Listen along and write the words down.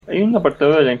Hay un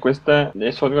apartado de la encuesta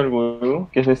de Software Guru,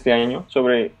 que es de este año,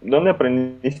 sobre dónde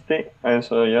aprendiste a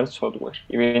desarrollar software.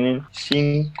 Y vienen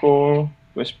 5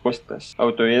 respuestas: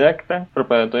 autodidacta,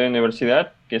 preparatoria de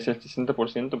universidad, que es el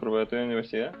 60%, preparatoria de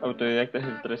universidad, autodidacta es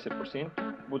el 13%,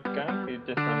 bootcamp, que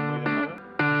ya está muy de moda.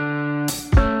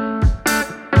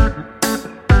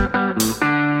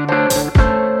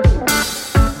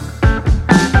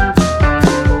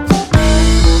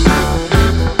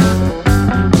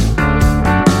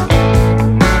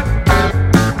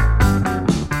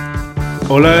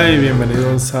 Hola y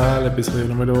bienvenidos al episodio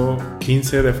número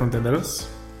 15 de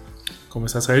Frontenderos. ¿Cómo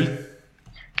estás, Ail?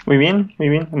 Muy bien,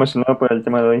 emocionado por el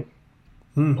tema de hoy.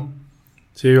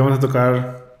 Sí, vamos a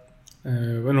tocar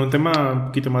un tema un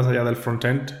poquito más allá del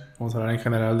frontend. Vamos a hablar en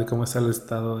general de cómo está el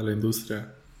estado de la industria.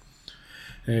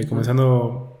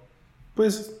 Comenzando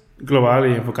pues global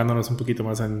y enfocándonos un poquito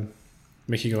más en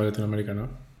México y Latinoamérica, ¿no?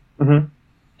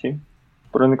 Sí.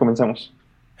 ¿Por dónde comenzamos?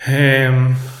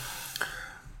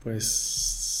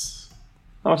 Pues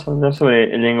vamos a hablar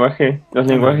sobre el lenguaje, los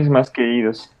lenguajes más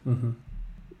queridos.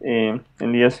 En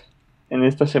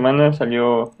esta semana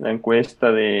salió la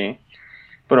encuesta de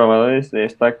programadores de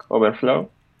Stack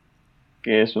Overflow,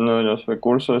 que es uno de los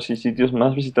recursos y sitios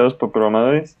más visitados por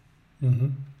programadores.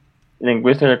 La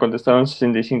encuesta la contestaron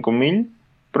 65,000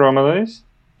 programadores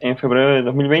en febrero de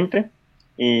 2020,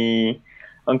 y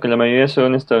aunque la mayoría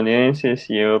son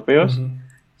estadounidenses y europeos,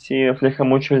 sí refleja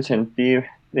mucho el sentir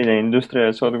de la industria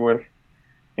del software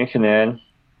en general.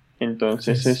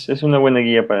 Entonces es una buena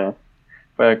guía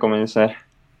para comenzar.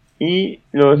 Y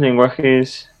los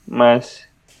lenguajes más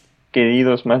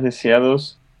queridos, más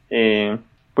deseados,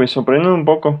 pues sorprenden un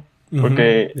poco,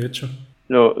 porque de hecho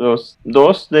los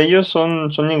dos de ellos son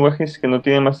lenguajes que no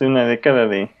tienen más de una década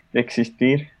de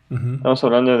existir. Estamos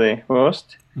hablando de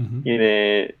Rust y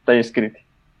de TypeScript,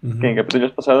 que en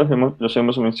capítulos pasados los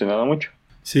hemos mencionado mucho.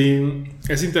 Sí,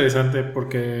 es interesante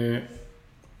porque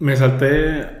me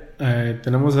salté,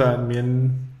 tenemos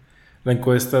también una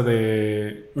encuesta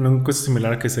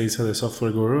similar que se hizo de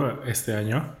Software Guru este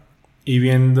año, y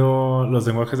viendo los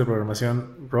lenguajes de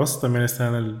programación, Rust también está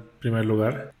en el primer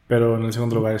lugar, pero en el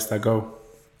segundo lugar está Go,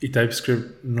 y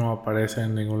TypeScript no aparece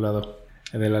en ningún lado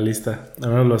de la lista. Al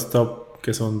menos los top,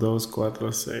 que son 2,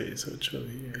 4, 6, 8,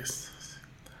 10,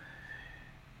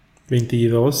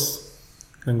 22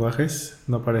 lenguajes,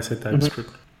 no aparece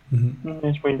TypeScript.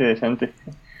 Es muy interesante.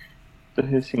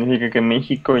 Entonces significa que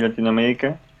México y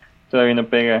Latinoamérica todavía no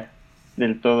pega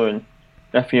del todo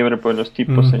la fiebre por los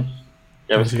tipos de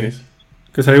JavaScript.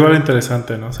 Que sería igual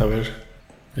interesante, ¿no? Saber,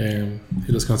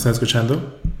 y los que nos están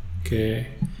escuchando,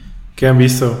 ¿qué han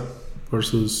visto por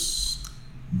sus...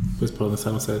 pues por dónde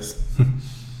están ustedes?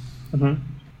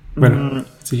 Bueno,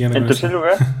 siguiendo. En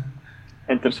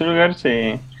tercer lugar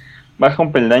se baja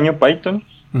un peldaño Python,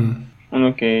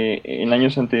 uno que en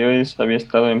años anteriores había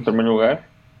estado en primer lugar,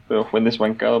 pero fue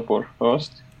desbancado por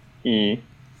Rust y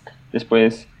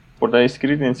después por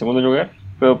TypeScript en segundo lugar.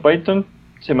 Pero Python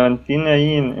se mantiene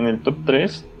ahí en el top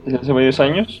 3 desde hace varios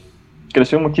años.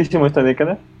 Creció muchísimo esta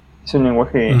década. Es un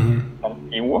lenguaje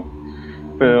antiguo,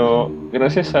 pero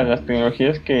gracias a las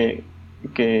tecnologías que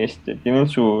tienen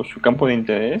su campo de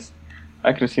interés,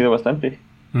 ha crecido bastante.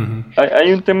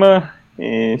 Hay un tema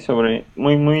sobre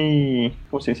muy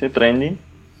 ¿cómo se dice? Trending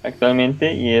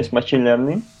actualmente, y es Machine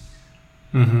Learning.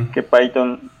 Que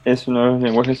Python es uno de los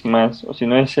lenguajes más, o si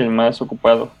no es el más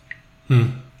ocupado.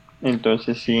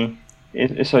 Entonces sí,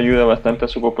 eso ayuda bastante a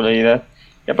su popularidad.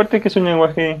 Y aparte que es un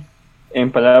lenguaje,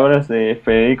 en palabras de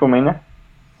Federico Mena,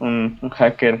 un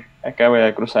hacker acá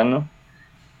veracruzano,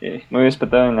 muy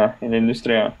respetado en la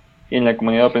industria y en la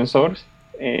comunidad open source,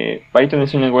 Python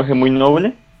es un lenguaje muy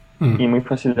noble y muy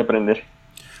fácil de aprender.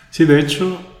 Sí, de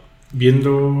hecho,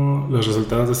 viendo los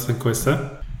resultados de esta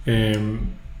encuesta,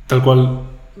 tal cual,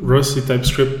 Rust y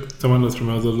TypeScript toman los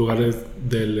primeros 2 lugares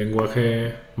del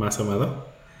lenguaje más amado,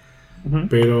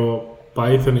 pero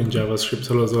Python y JavaScript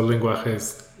son los 2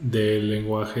 lenguajes del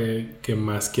lenguaje que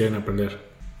más quieren aprender.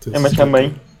 Entonces, chamba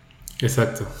ahí.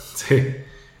 Exacto, sí.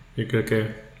 Yo creo que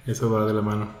eso va de la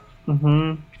mano.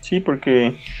 Sí,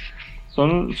 porque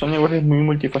son lenguajes muy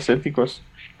multifacéticos,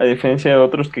 a diferencia de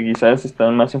otros que quizás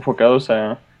están más enfocados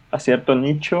a cierto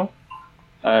nicho,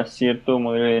 a cierto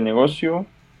modelo de negocio.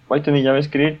 Python y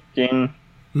JavaScript tienen...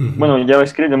 Bueno,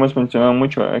 JavaScript lo hemos mencionado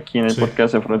mucho aquí en el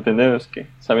podcast de Frontenderos, que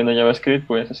sabiendo JavaScript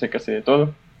puedes hacer casi de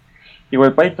todo.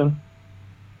 Igual Python.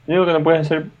 Lo único que no puedes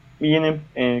hacer bien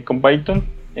con Python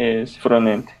es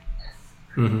frontend.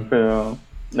 Pero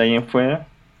de ahí en fuera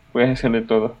puedes hacer de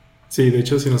todo. Sí, de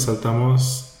hecho, si nos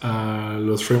saltamos a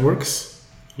los frameworks,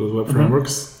 los web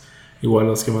frameworks, igual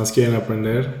los que más quieren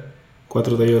aprender,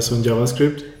 4 de ellos son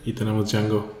JavaScript y tenemos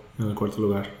Django en el cuarto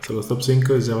lugar. O sea, los top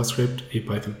 5 es JavaScript y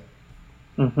Python.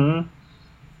 Uh-huh.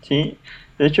 Sí,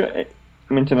 de hecho,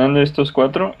 mencionando estos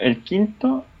 4, el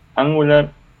quinto,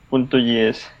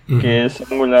 Angular.js, que es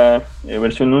Angular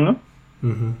versión 1,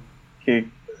 que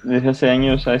desde hace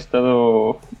años ha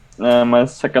estado nada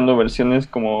más sacando versiones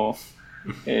como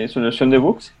solución de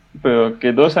bugs, pero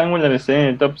que 2 Angular estén en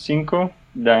el top 5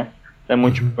 da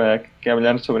mucho para que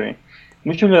hablar sobre.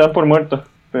 Muchos lo dan por muerto,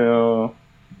 pero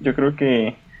yo creo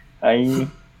que ahí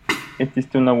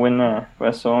existe una buena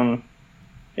razón,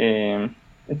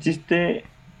 existe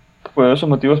poderosos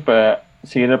motivos para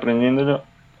seguir aprendiéndolo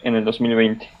en el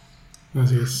 2020.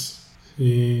 Así es.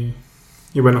 Y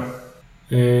bueno,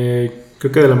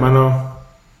 creo que de la mano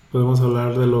podemos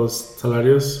hablar de los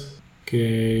salarios,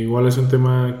 que igual es un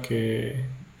tema que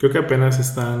creo que apenas se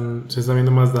están viendo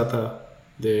más data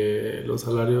de los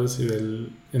salarios y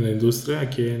en la industria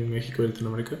aquí en México y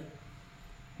Latinoamérica.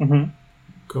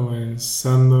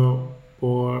 Comenzando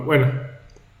por... Bueno,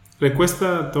 la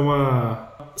encuesta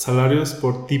toma salarios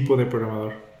por tipo de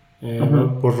programador,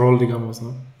 por rol, digamos,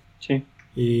 ¿no? Sí.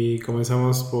 Y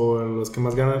comenzamos por los que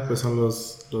más ganan, pues son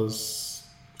los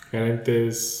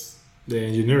gerentes de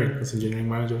engineering, los engineering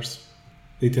managers.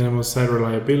 Y tenemos Site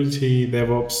Reliability,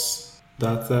 DevOps,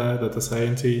 Data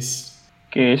Scientists.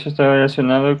 Que eso está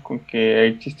relacionado con que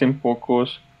existen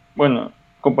pocos, bueno,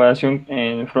 comparación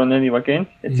en frontend y backend,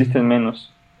 existen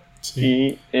menos. Sí.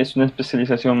 Y es una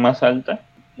especialización más alta.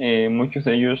 Muchos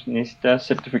de ellos necesitan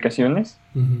certificaciones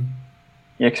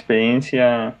y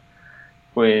experiencia,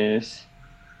 pues,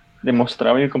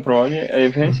 demostrable y comprobable. A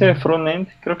diferencia de frontend,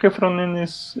 creo que frontend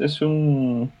es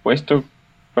un puesto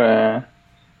para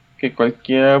que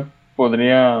cualquiera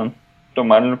podría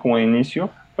tomarlo como inicio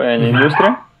para la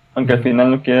industria, aunque al final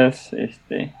no quieras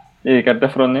dedicarte a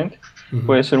frontend,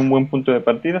 puede ser un buen punto de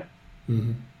partida.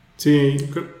 Sí,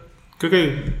 creo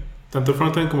que tanto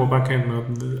frontend como backend, ¿no?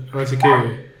 Ahora sí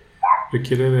que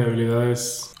requiere de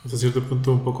habilidades hasta cierto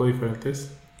punto un poco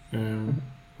diferentes,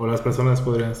 o las personas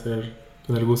podrían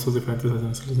tener gustos diferentes en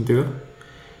ese sentido,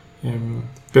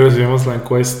 pero si vemos la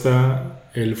encuesta,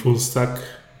 el full stack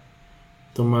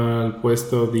toma el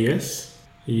puesto 10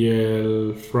 y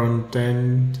el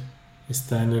frontend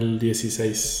está en el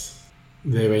 16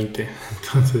 de 20.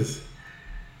 Entonces,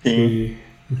 sí.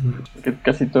 Que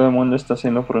casi todo el mundo está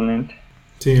haciendo frontend.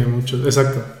 Sí, muchos,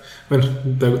 exacto. Bueno,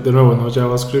 de nuevo, ¿no?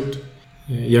 JavaScript.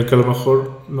 Y aunque a lo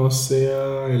mejor no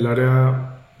sea el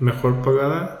área mejor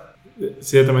pagada,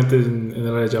 ciertamente en el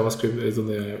área de JavaScript es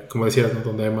donde, como decías, ¿no?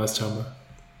 Donde hay más chamba.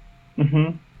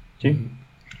 Sí.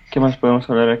 ¿Qué más podemos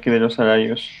hablar aquí de los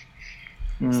salarios?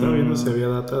 Estaba viendo si había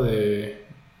data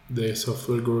de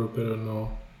Software Guru, pero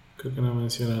no, creo que no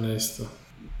mencionan esto.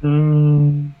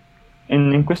 En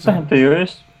encuestas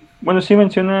anteriores, bueno, sí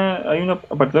menciona, hay un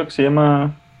apartado que se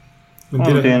llama...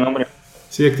 Mentira. No tiene nombre.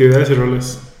 Sí, actividades y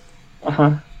roles.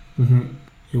 Ajá.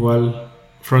 Igual,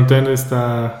 frontend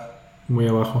está muy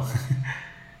abajo.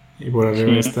 Y por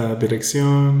arriba está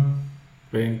dirección,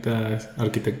 ventas,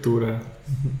 arquitectura,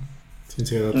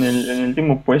 ciencia de datos. En el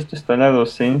último puesto está la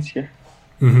docencia.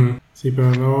 Sí,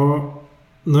 pero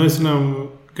no es una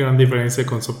gran diferencia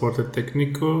con soporte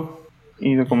técnico.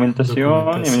 Y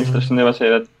documentación y administración de base de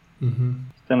datos.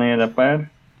 Están ahí a la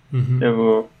par.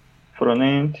 Luego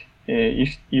frontend,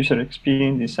 user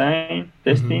experience design,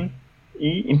 testing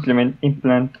y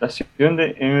implantación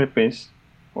de MVPs.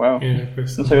 Wow,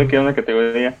 no sabía que era una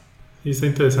categoría. Sí, está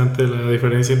interesante la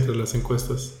diferencia entre las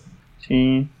encuestas.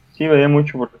 Sí, varía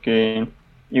mucho porque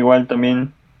igual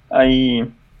también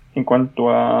hay, en cuanto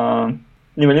a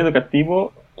nivel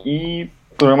educativo y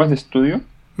programas de estudio,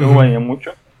 luego varía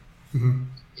mucho.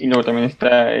 Y luego también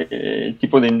está el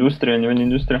tipo de industria, el nivel de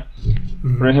industria.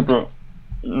 Por ejemplo,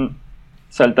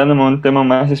 saltándome a un tema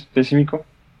más específico,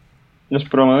 los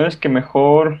programadores que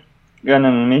mejor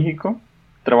ganan en México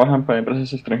trabajan para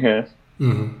empresas extranjeras.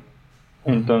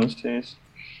 Entonces,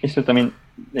 eso también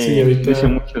dice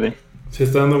mucho de... Se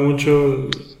está dando mucho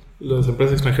las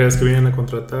empresas extranjeras que vienen a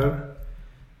contratar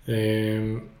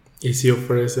y sí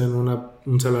ofrecen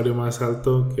un salario más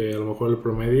alto que a lo mejor el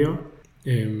promedio,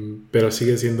 pero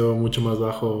sigue siendo mucho más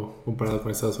bajo comparado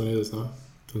con Estados Unidos, ¿no?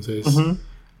 Entonces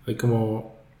hay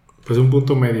como pues un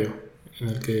punto medio en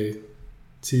el que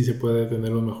sí se puede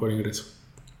tener un mejor ingreso.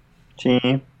 Sí,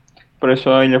 por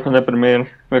eso ahí dejo la primera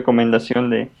recomendación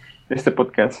de este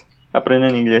podcast: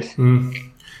 aprendan inglés.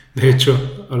 De hecho,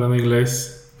 hablando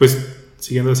inglés, pues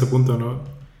siguiendo ese punto, ¿no?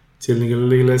 Si el nivel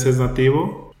de inglés es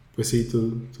nativo, pues sí,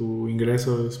 tu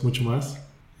ingreso es mucho más.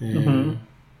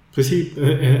 Pues sí,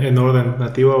 en orden: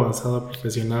 nativo, avanzado,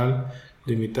 profesional,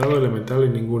 limitado, elemental y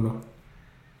ninguno.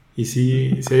 Y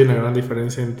sí hay una gran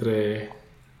diferencia entre,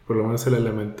 por lo menos el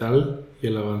elemental y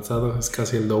el avanzado, es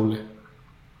casi el doble.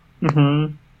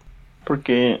 Ujú.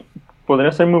 Porque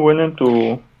podrás ser muy bueno en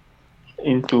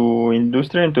tu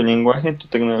industria, en tu lenguaje, en tu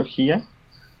tecnología,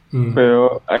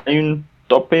 pero hay un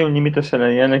tope, un límite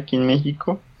salarial aquí en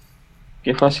México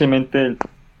que fácilmente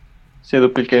se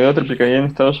duplicaría o triplicaría en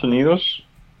Estados Unidos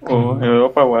o en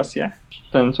Europa o Asia,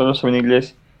 tan solo saben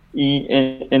inglés. Y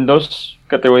en dos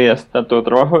categorías, tanto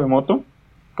trabajo remoto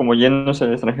como yéndose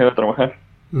al extranjero a trabajar.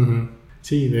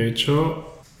 Sí, de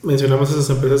hecho, mencionamos esas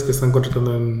empresas que están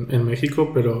contratando en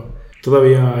México, pero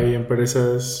todavía hay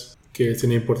empresas que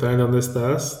sin importar en dónde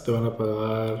estás, te van a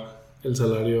pagar el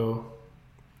salario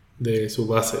de su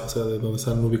base, o sea, de donde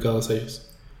están ubicados ellos.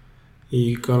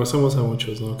 Y conocemos a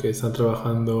muchos, ¿no? Que están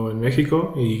trabajando en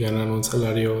México y ganan un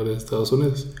salario de Estados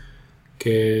Unidos,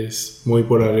 que es muy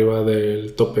por arriba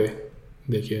del tope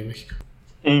de aquí de México.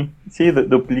 Sí,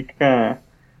 duplica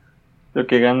lo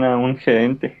que gana un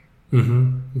gerente.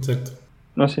 Exacto.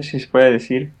 No sé si se puede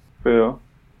decir, pero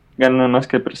gana más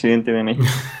que el presidente de México.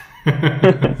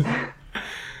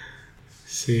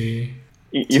 Sí.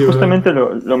 Y Sí, justamente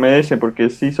lo merece porque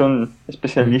sí son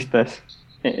especialistas.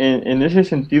 En ese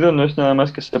sentido no es nada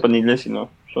más que sepan inglés, sino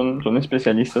son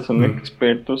especialistas, son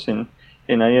expertos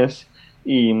en áreas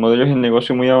y modelos de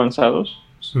negocio muy avanzados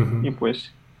y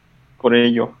pues por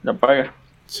ello la paga.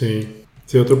 Sí.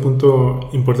 Sí, otro punto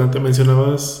importante,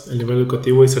 mencionabas el nivel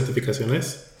educativo y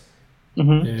certificaciones.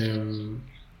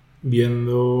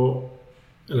 Viendo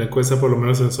la encuesta, por lo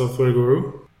menos en Software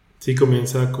Guru, sí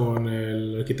comienza con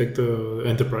el arquitecto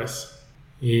Enterprise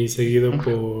y seguido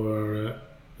por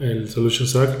el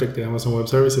Solutions Architect de Amazon Web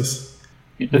Services.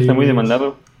 Y está muy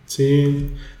demandado. Sí,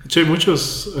 de hecho hay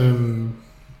muchas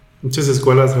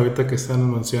escuelas ahorita que están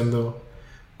anunciando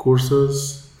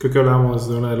cursos. Creo que hablábamos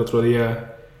de una del otro día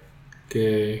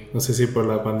que no sé si por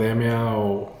la pandemia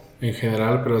o en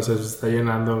general, pero se está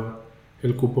llenando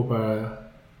el cupo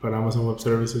para Amazon Web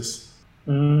Services.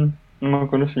 No me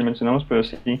acuerdo si lo mencionamos, pero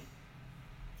sí.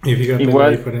 Y fíjate,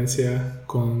 igual, la diferencia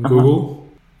con Google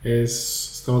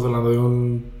estamos hablando de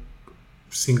un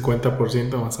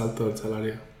 50% más alto del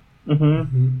salario.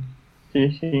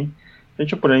 Sí, sí. De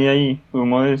hecho, por ahí hay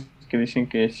rumores que dicen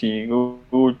que si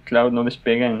Google Cloud no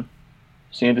despega en los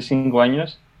siguientes 5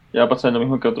 años, ya va a pasar lo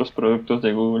mismo que otros productos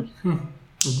de Google.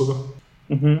 Un poco.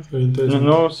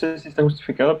 No sé si está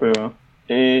justificado, pero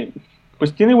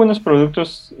pues tiene buenos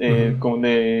productos como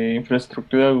de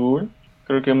infraestructura Google.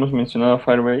 Creo que hemos mencionado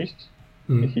Firebase,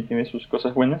 que sí tiene sus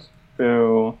cosas buenas,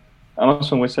 pero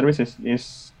Amazon Web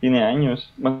Services tiene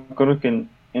años. Me acuerdo que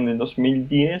en el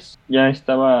 2010 ya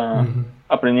estaba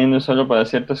aprendiendo solo para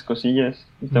ciertas cosillas.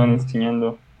 Estaban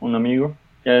enseñando a un amigo.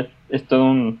 Ya es toda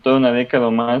una década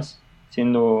o más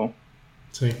siendo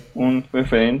un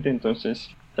referente, entonces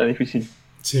está difícil.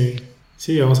 Sí,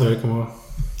 vamos a ver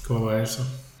cómo va eso.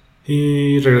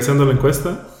 Y regresando a la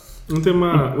encuesta, un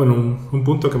tema, un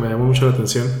punto que me llamó mucho la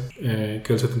atención, que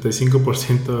el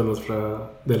 75%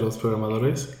 de los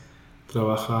programadores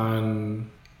trabajan,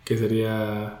 que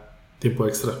sería tiempo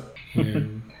extra,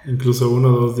 incluso 1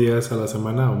 o 2 días a la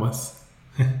semana o más.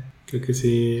 Creo que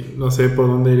sí, no sé por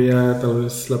dónde iría tal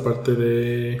vez la parte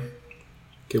de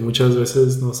que muchas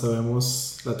veces no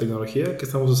sabemos la tecnología que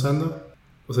estamos usando.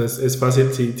 O sea, es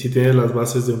fácil, si tienes las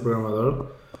bases de un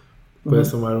programador,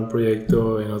 puedes tomar un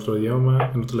proyecto en otro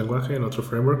idioma, en otro lenguaje, en otro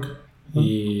framework,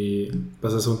 y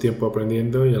pasas un tiempo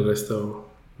aprendiendo y el resto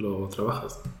lo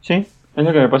trabajas. Sí, es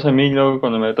lo que me pasa a mí luego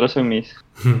cuando me atraso en mis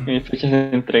fechas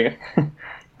de entrega.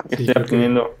 Estoy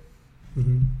aprendiendo.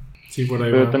 Sí, por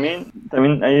ahí Pero va.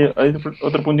 también hay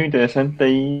otro punto interesante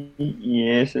ahí y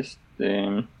es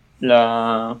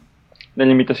la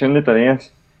limitación de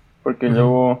tareas. Porque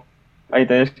luego hay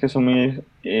tareas que son muy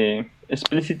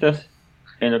explícitas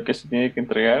en lo que se tiene que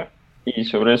entregar y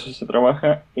sobre eso se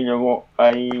trabaja, y luego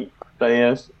hay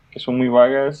tareas que son muy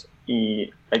vagas y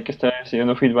hay que estar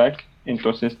recibiendo feedback,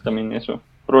 entonces también eso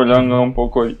prolonga un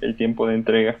poco el tiempo de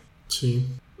entrega. Sí,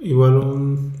 igual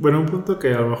un punto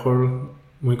que a lo mejor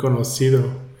muy conocido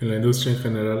en la industria en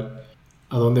general,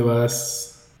 ¿a dónde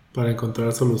vas para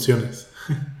encontrar soluciones?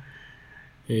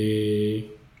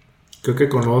 Creo que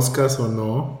conozcas o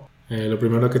no, lo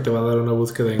primero que te va a dar una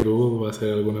búsqueda en Google va a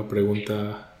ser alguna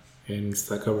pregunta en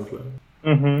Stack Overflow.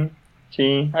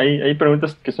 Sí, hay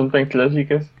preguntas que son tan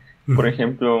clásicas. Por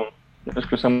ejemplo, los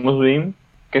que usamos Vim,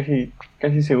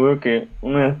 casi seguro que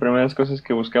una de las primeras cosas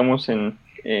que buscamos en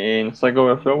Stack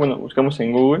Overflow, buscamos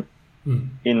en Google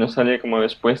y nos sale como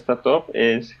respuesta top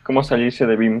es cómo salirse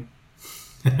de Vim.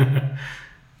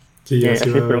 Sí, así así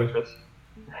va a haber. preguntas.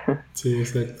 Sí,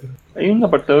 exacto. Hay un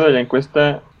apartado de la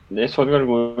encuesta de Software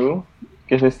Guru,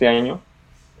 que es este año,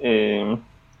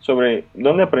 sobre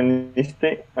dónde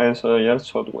aprendiste a desarrollar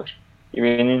software. Y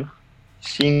vienen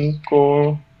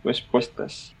 5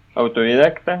 respuestas.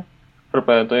 Autodidacta,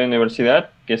 preparatoria de universidad,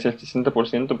 que es el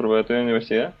 60%, preparatoria de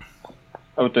universidad.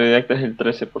 Autodidacta es el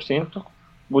 13%.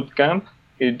 Bootcamp,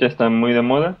 que ya está muy de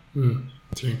moda.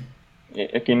 Sí.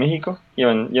 Aquí en México.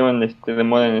 Llevan de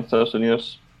moda en Estados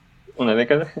Unidos una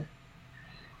década.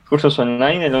 Cursos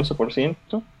online, el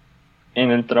 11%.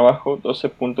 En el trabajo,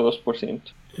 12.2%.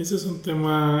 Ese es un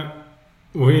tema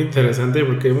muy interesante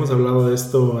porque hemos hablado de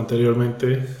esto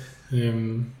anteriormente.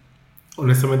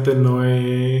 Honestamente no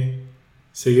he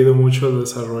seguido mucho el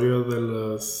desarrollo de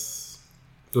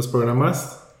los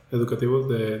programas educativos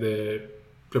de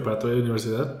preparatoria y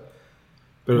universidad,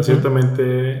 pero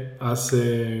ciertamente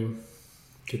hace,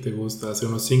 ¿qué te gusta? Hace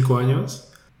unos 5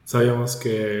 años sabíamos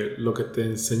que lo que te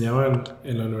enseñaban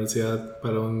en la universidad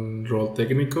para un rol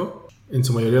técnico, en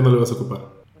su mayoría no lo ibas a ocupar.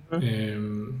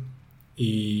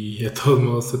 Y de todos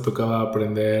modos te tocaba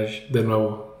aprender de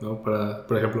nuevo, ¿no?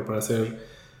 Por ejemplo, para ser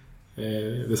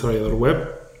desarrollador web,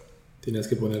 tienes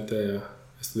que ponerte a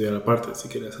estudiar aparte si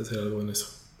quieres hacer algo en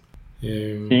eso.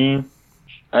 Sí,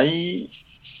 ahí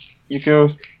yo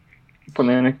quiero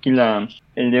poner aquí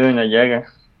el dedo en la llaga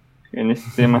en este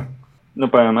tema,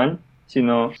 no para mal,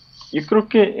 sino yo creo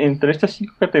que entre estas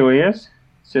 5 categorías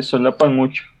se solapan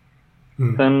mucho,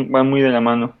 van muy de la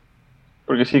mano,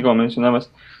 porque sí, como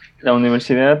mencionabas, la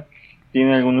universidad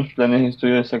tiene algunos planes de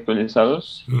estudio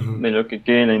desactualizados de lo que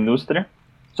quiere la industria,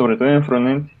 sobre todo en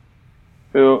frontend,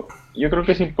 pero yo creo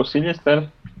que es imposible estar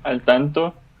al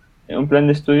tanto en un plan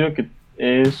de estudio que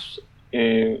es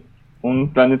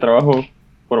un plan de trabajo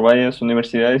por varias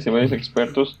universidades y varios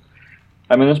expertos,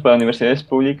 al menos para universidades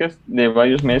públicas, de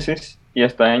varios meses y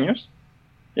hasta años.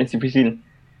 Es difícil.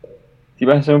 Si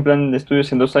vas a hacer un plan de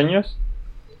estudios en 2 años,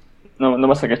 no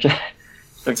vas a cachar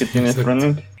lo que tienes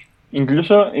frontend.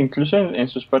 Incluso en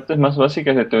sus partes más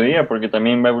básicas de teoría, porque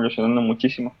también va evolucionando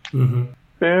muchísimo.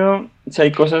 Pero si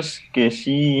hay cosas que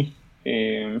sí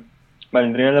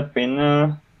valdría la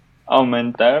pena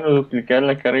aumentar o duplicar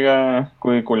la carga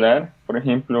curricular, por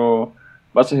ejemplo,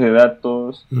 bases de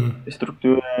datos,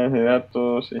 estructuras de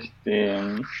datos,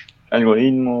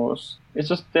 algoritmos,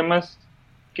 esos temas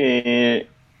que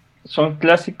son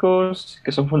clásicos,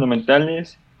 que son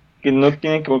fundamentales, que no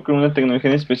tienen que ver con una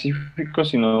tecnología en específico,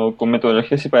 sino con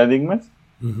metodologías y paradigmas,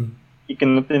 y que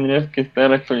no tendrías que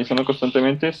estar actualizando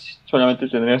constantemente, solamente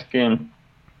tendrías que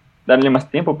darle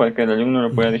más tiempo para que el alumno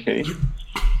lo pueda digerir.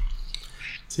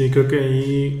 Sí, creo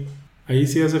que ahí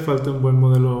sí hace falta un buen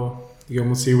modelo,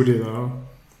 digamos, híbrido, ¿no?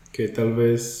 Que tal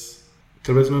vez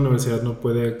una universidad no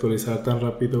puede actualizar tan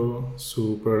rápido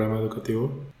su programa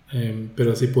educativo,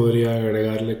 pero sí podría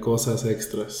agregarle cosas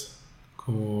extras,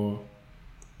 como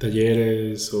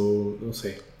talleres o, no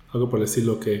sé, algo por el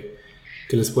estilo que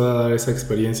les pueda dar esa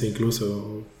experiencia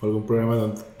incluso, o algún programa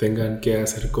donde tengan que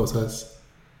hacer cosas,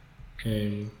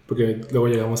 porque luego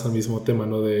llegamos al mismo tema,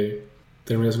 ¿no? De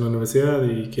terminas una universidad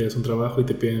y quieres un trabajo y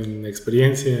te piden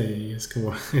experiencia y es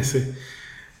como ese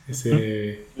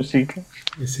ciclo.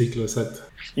 El ciclo, exacto.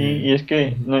 Sí, y es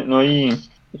que no hay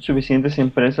suficientes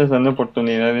empresas dando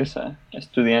oportunidades a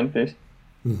estudiantes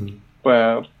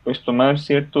para pues tomar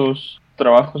ciertos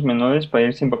trabajos menores para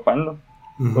irse empapando.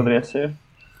 Podría ser.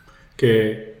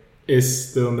 Que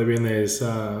es de donde viene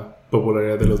esa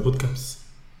popularidad de los bootcamps.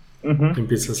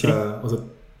 Empiezas o sea,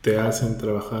 te hacen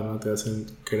trabajar, ¿no? Te hacen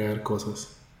crear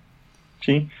cosas.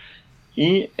 Sí.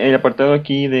 Y el apartado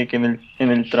aquí de que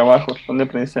en el trabajo, donde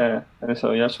aprendes a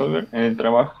desarrollar software, en el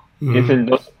trabajo, que es el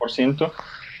 12%,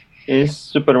 es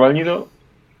súper válido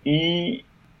y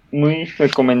muy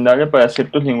recomendable para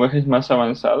ciertos lenguajes más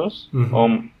avanzados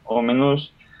o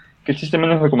menos, que existe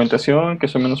menos recomendación, que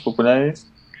son menos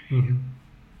populares,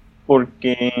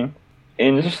 porque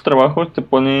en esos trabajos te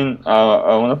ponen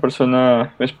a una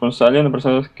persona responsable, una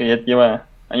persona que ya lleva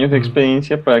años de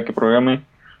experiencia para que programe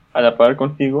a la par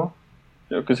contigo,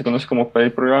 lo que se conoce como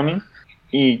pair programming,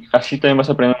 y así también vas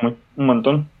a aprender un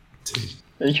montón. Sí.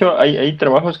 De hecho, hay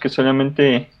trabajos que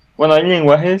solamente, bueno, hay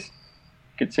lenguajes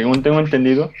que según tengo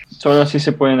entendido, solo así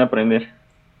se pueden aprender.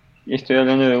 Y estoy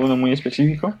hablando de uno muy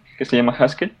específico, que se llama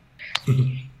Haskell,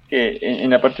 que en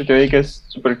la parte teórica es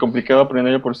súper complicado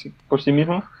aprenderlo por sí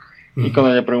mismo, y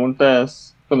cuando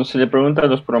se le pregunta a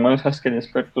los programadores Haskell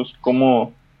expertos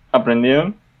cómo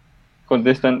aprendieron,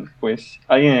 contestan, pues,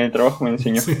 alguien en el trabajo me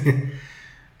enseñó.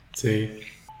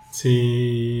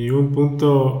 Sí, un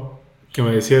punto que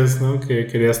me decías, ¿no? Que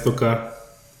querías tocar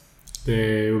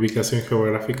de ubicación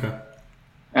geográfica.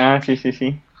 Ah, sí.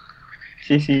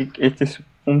 Sí, este es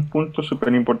un punto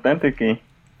súper importante que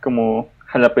como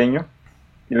jalapeño.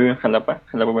 Yo vivo en Jalapa,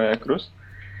 Veracruz.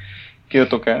 Quiero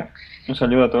tocar. Un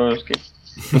saludo a todos los que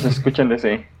nos escuchan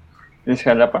desde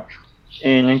Jalapa.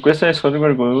 En la encuesta de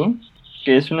Software Guru,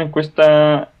 que es una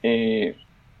encuesta,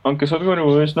 aunque Software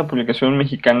Guru es una publicación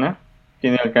mexicana,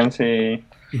 tiene alcance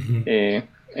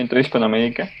en toda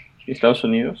Hispanoamérica y Estados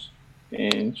Unidos,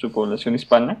 en su población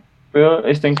hispana, pero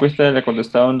esta encuesta la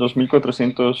contestaron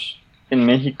 2.400 en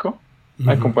México,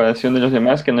 a comparación de los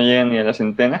demás que no llegan ni a la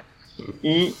centena,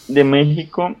 y de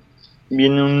México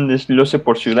viene un desglose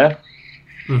por ciudad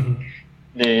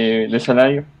de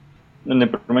salario, donde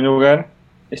en primer lugar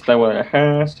está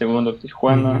Guadalajara, segundo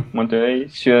Tijuana, Monterrey,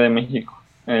 Ciudad de México,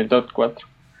 en el top 4.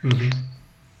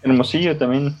 Hermosillo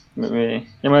también me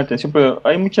llama la atención, pero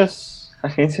hay muchas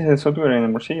agencias de software en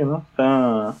Hermosillo,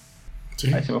 ¿no?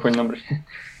 Sí. Ahí se me fue el nombre.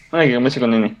 Una que comienza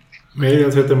con N.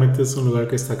 Mérida ciertamente es un lugar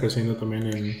que está creciendo también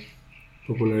en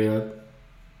popularidad.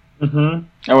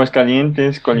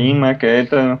 Aguascalientes, Colima,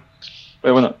 Querétaro.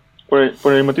 Pero bueno,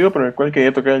 por el motivo por el cual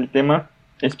quería tocar el tema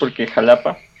es porque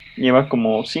Jalapa lleva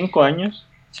como 5 años,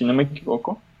 si no me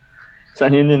equivoco,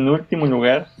 saliendo en último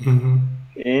lugar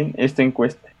en esta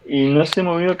encuesta. Y no se ha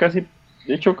movido casi,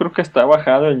 de hecho creo que hasta ha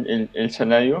bajado el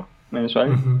salario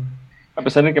mensual, a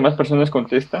pesar de que más personas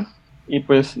contestan. Y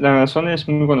pues la razón es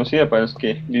muy conocida para los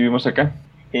que vivimos acá.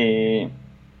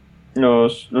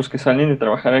 Los que salen de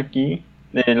trabajar aquí,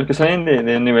 los que salen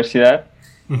de universidad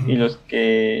y los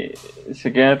que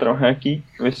se quedan a trabajar aquí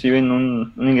reciben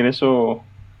un ingreso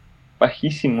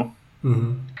bajísimo.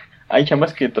 Hay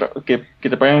chambas que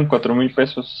te pagan 4,000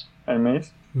 pesos al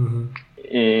mes,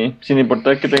 sin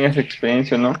importar que tengas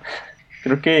experiencia o no.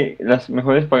 Creo que las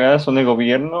mejores pagadas son de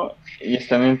gobierno y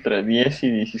están entre 10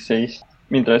 y 16,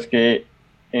 mientras que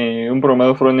un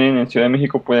programador frontend en Ciudad de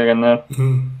México puede ganar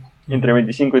entre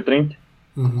 25 y 30.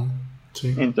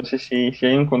 Sí. Entonces sí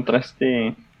hay un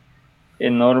contraste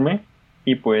enorme,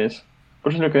 y pues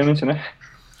por eso lo quería mencionar,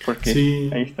 porque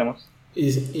ahí estamos.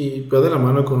 Y va de la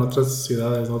mano con otras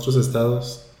ciudades, otros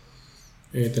estados.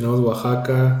 Tenemos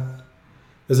Oaxaca.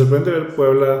 Me sorprende ver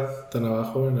Puebla tan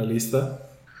abajo en la lista.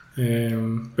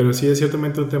 Pero sí es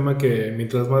ciertamente un tema que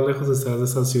mientras más lejos estás de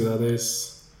estas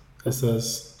ciudades,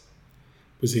 estas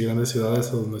pues sí, grandes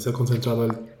ciudades donde se ha concentrado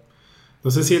no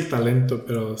sé si el talento,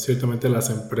 pero ciertamente las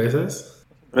empresas.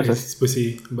 Pues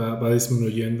sí, va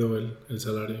disminuyendo el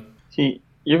salario. Sí,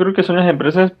 yo creo que son las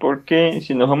empresas, porque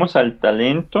si nos vamos al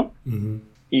talento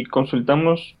y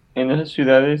consultamos en esas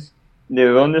ciudades de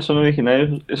dónde son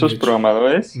originarios esos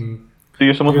programadores, tú y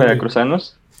yo somos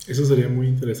veracruzanos. Eso sería muy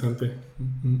interesante.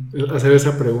 Hacer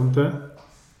esa pregunta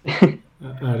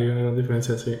haría una gran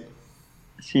diferencia, sí.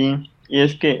 Sí, y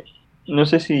es que no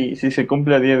sé si se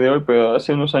cumple a día de hoy, pero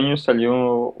hace unos años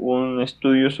salió un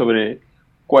estudio sobre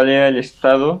cuál era el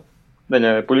estado de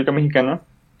la República Mexicana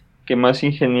que más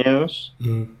ingenieros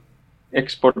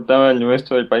exportaba al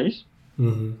resto del país.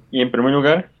 Y en primer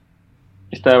lugar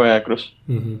está Veracruz.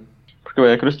 Porque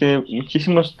Veracruz tiene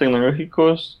muchísimos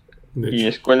tecnológicos y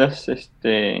escuelas,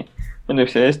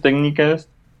 universidades técnicas,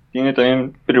 tiene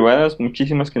también privadas,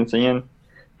 muchísimas que enseñan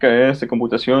carreras de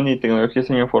computación y tecnologías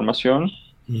de la información.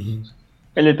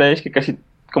 El detalle es que casi,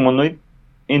 como no hay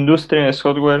industria de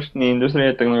software ni industria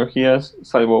de tecnologías,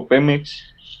 salvo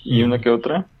Pemex y una que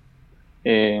otra,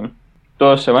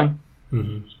 todos se van.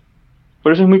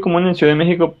 Por eso es muy común en Ciudad de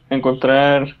México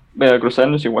encontrar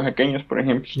veracruzanos y oaxaqueños, por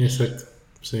ejemplo. Exacto,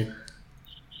 sí.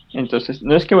 Entonces,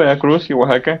 no es que Veracruz y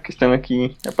Oaxaca, que están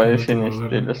aquí, aparecen en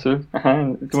el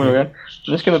último lugar,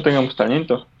 no es que no tengamos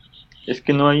talento, es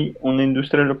que no hay una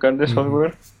industria local de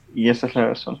software, y esa es la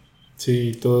razón.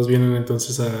 Sí, todos vienen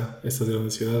entonces a estas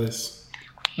grandes ciudades.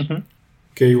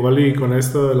 Que igual y con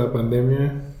esto de la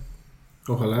pandemia,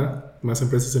 ojalá más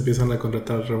empresas empiezan a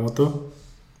contratar remoto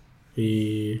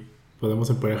y podemos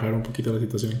emparejar un poquito la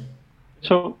situación.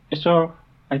 Eso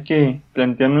hay que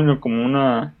planteárnoslo como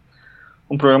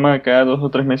un programa de cada 2 o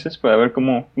 3 meses para ver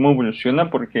cómo evoluciona,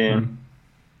 porque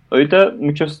ahorita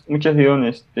muchas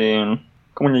dieron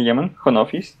 ¿cómo le llaman? Home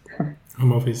office.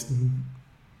 Home office.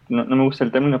 No me gusta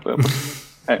el término, pero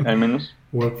al menos.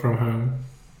 Work from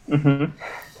home.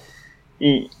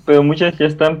 Pero muchas ya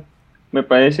están, me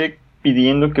parece,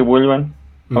 pidiendo que vuelvan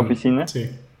a oficina. Sí.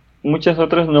 Muchas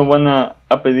otras no van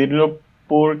a pedirlo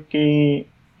porque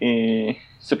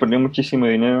se perdió muchísimo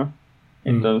dinero.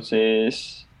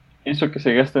 Entonces, eso que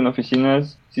se gasta en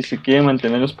oficinas, si se quiere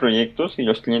mantener los proyectos y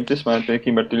los clientes, van a tener que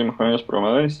invertirle mejor en los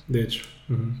programadores. De hecho.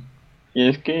 Y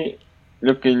es que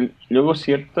lo que luego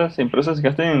ciertas empresas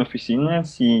gastan en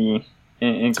oficinas y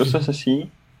en cosas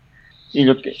así, y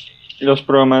lo que los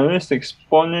programadores se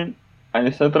exponen al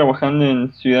estar trabajando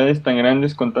en ciudades tan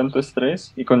grandes con tanto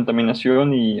estrés y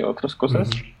contaminación y otras cosas,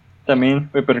 también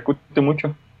repercute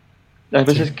mucho. Las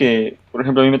veces que, por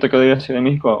ejemplo, a mí me tocó ir a Ciudad de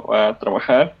México a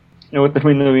trabajar, luego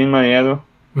termino bien mareado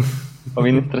o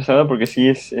bien estresado porque sí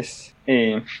es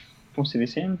 ¿cómo se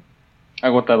dice?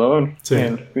 Agotador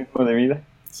el ritmo de vida.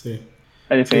 Sí.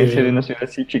 A diferencia de una ciudad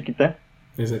así chiquita.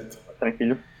 Exacto.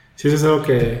 Tranquilo. Sí, eso es algo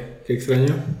que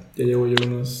extraño. Ya llevo yo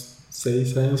unos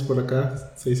 6 años por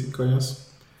acá, 6, 5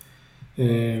 años.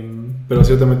 Pero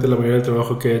ciertamente la mayoría del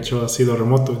trabajo que he hecho ha sido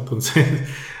remoto, entonces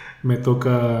me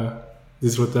toca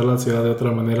disfrutar la ciudad de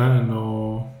otra manera,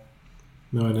 no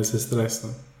en ese estrés, ¿no?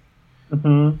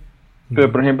 Uh-huh.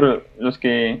 Pero por ejemplo, los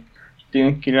que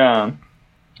tienen que ir a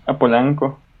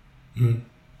Polanco,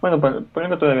 bueno,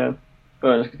 Polanco todavía,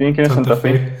 pero los que tienen que ir a Santa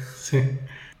Fe. Sí.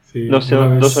 2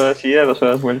 horas ida, 2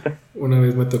 horas vuelta. Una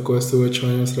vez me tocó, estuve 8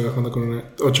 meses trabajando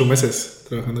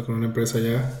con una empresa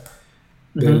allá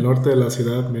del norte de la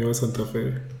ciudad, me iba a Santa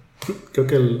Fe. Creo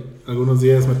que algunos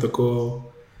días me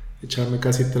tocó echarme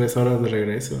casi 3 horas de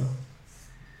regreso.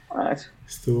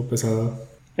 Estuvo pesado.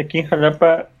 Aquí en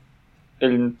Jalapa,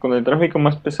 con el tráfico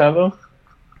más pesado,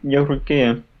 yo creo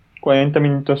que 40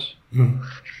 minutos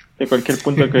de cualquier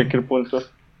punto a cualquier punto.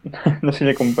 No se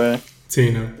le compara.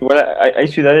 Sí, no. Igual hay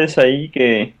ciudades ahí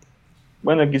que,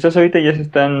 bueno, quizás ahorita ya se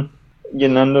están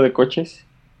llenando de coches,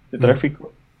 de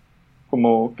tráfico,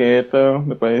 como Querétaro,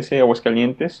 me parece,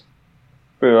 Aguascalientes,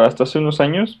 pero hasta hace unos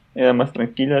años eran más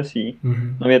tranquilas y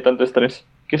no había tanto estrés.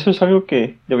 Que eso es algo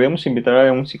que debemos invitar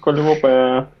a un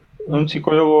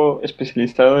psicólogo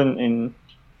especializado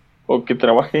o que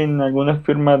trabaje en alguna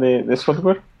firma de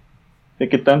software, de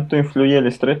qué tanto influye el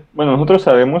estrés. Bueno, nosotros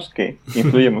sabemos que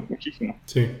influye muchísimo.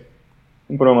 Sí.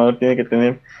 Un programador tiene que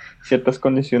tener ciertas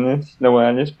condiciones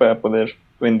laborales para poder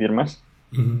rendir más.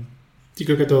 Sí,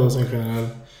 creo que todos en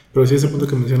general. Pero sí, ese punto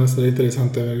que mencionas estaría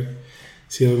interesante. A ver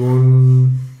si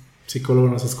algún psicólogo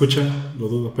nos escucha, lo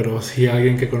dudo, pero si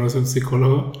alguien que conoce a un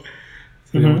psicólogo,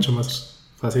 sería mucho más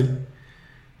fácil.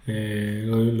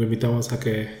 Lo invitamos a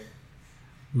que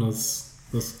nos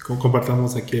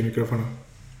compartamos aquí el micrófono.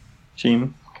 Sí,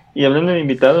 y hablando de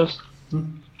invitados,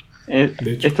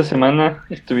 esta semana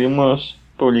estuvimos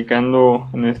publicando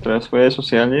en nuestras redes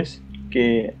sociales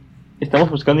que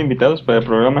estamos buscando invitados para el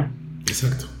programa.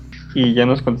 Exacto. Y ya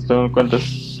nos contestaron, ¿cuántas?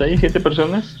 ¿6, 7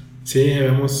 personas? Sí,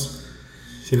 vemos.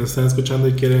 Si nos están escuchando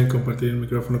y quieren compartir el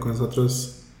micrófono con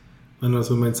nosotros, mándanos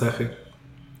un mensaje.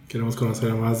 Queremos conocer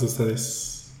a más de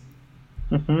ustedes.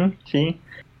 Sí,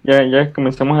 ya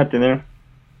comenzamos a tener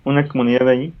una comunidad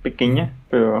ahí, pequeña,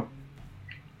 pero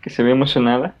que se ve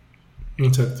emocionada.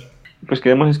 Exacto. Pues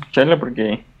queremos escucharla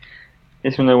porque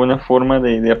es una buena forma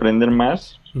de aprender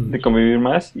más, de convivir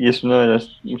más, y es una de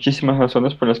las muchísimas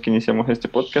razones por las que iniciamos este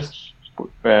podcast,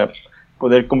 para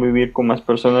poder convivir con más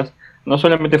personas, no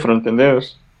solamente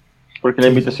frontenderos, porque la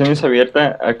invitación es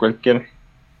abierta a cualquier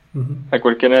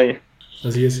área.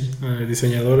 Así es,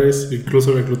 diseñadores,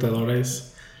 incluso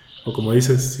reclutadores, o como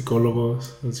dices,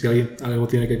 psicólogos, si alguien algo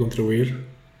tiene que contribuir,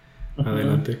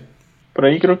 adelante. Por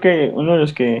ahí creo que una de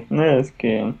las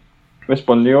que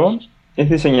respondió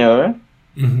es diseñadora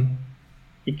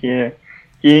y que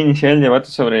quiere iniciar el debate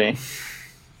sobre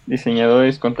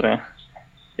diseñadores contra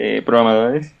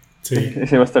programadores. Sí.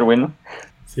 Ese va a estar bueno.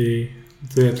 Sí,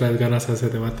 estoy detrás ganas de ese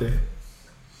debate.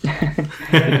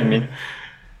 También.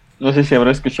 No sé si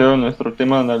habrá escuchado nuestro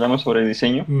tema donde hablamos sobre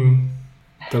diseño.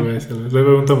 Tal vez. Le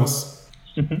preguntamos.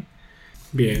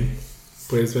 Bien,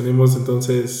 pues venimos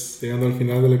entonces llegando al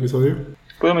final del episodio.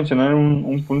 Puedo mencionar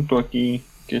un punto aquí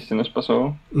que se nos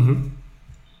pasó.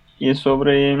 Y es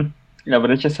sobre la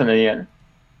brecha salarial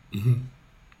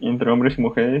entre hombres y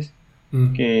mujeres.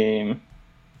 Que,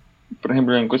 por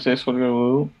ejemplo, en la encuesta de Solga,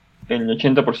 el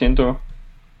 80%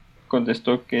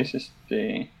 contestó que es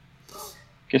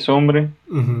hombre.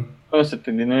 Bueno,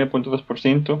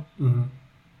 79.2%.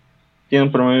 Tiene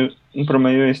un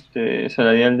promedio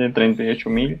salarial de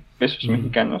 38,000 pesos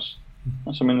mexicanos,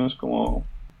 más o menos como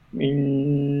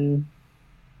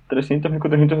 1,300,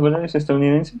 1,400 dólares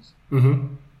estadounidenses.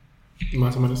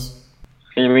 Más o menos.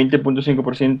 El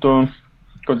 20.5%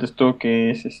 contestó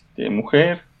que es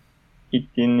mujer y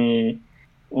tiene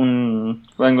un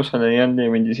rango salarial de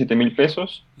 27,000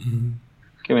 pesos,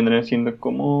 que vendría siendo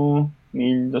como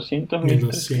 1,200,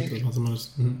 1,200 más o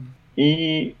menos.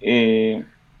 Y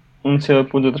un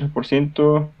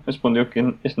 0.3% respondió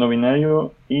que es no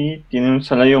binario y tiene un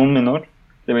salario aún menor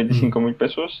de 25,000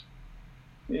 pesos,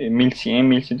 1,100,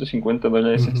 1,150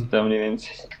 dólares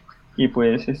estadounidenses. Y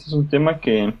pues este es un tema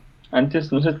que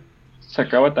antes no se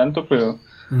sacaba tanto, pero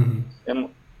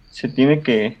se tiene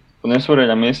que poner sobre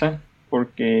la mesa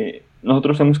porque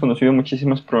nosotros hemos conocido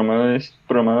muchísimos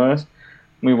programadoras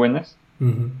muy buenas,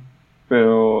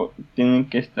 pero tienen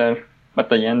que estar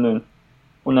batallando en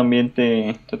un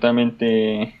ambiente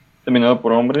totalmente dominado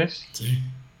por hombres,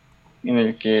 en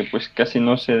el que pues casi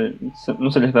no se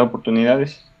les da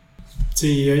oportunidades.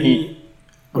 Sí, hay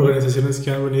organizaciones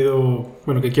que han venido,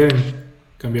 bueno, que quieren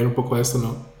cambiar un poco esto,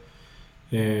 ¿no?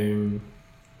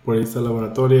 Por ahí está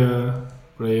Laboratoria,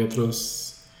 por ahí hay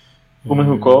otros... Women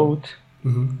Who Code.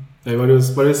 Hay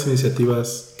varias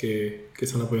iniciativas que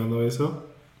están apoyando eso,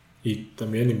 y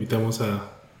también invitamos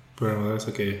a programadores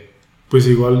a que, pues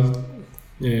igual,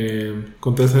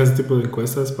 contesten ese tipo de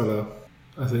encuestas para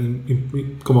hacer,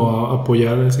 como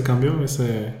apoyar ese cambio,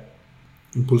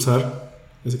 impulsar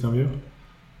ese cambio.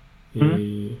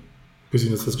 Y pues si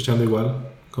nos está escuchando igual,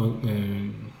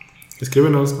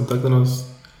 escríbenos, contáctanos.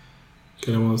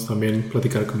 Queremos también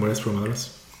platicar con varios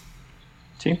programadores.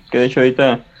 Sí, que de hecho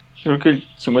ahorita creo que el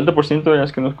 50% de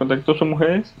las que nos contactó son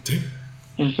mujeres. Sí.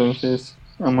 Entonces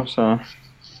vamos a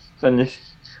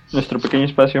darles nuestro pequeño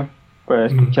espacio para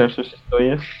escuchar sus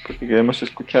historias, porque queremos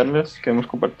escucharlas, queremos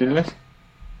compartirlas.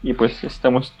 Y pues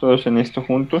estamos todos en esto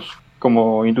juntos,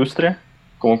 como industria,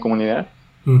 como comunidad.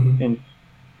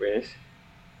 Pues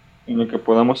en lo que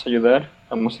podamos ayudar,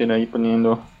 vamos a ir ahí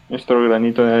poniendo nuestro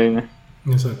granito de arena.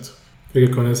 Exacto. Creo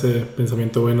que con ese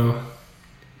pensamiento bueno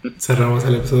cerramos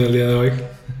el episodio del día de hoy.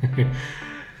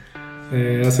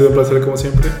 Ha sido un placer como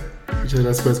siempre. Muchas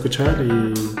gracias por escuchar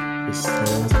y pues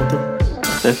nos vemos pronto.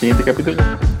 Hasta el siguiente capítulo,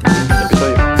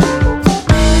 episodio.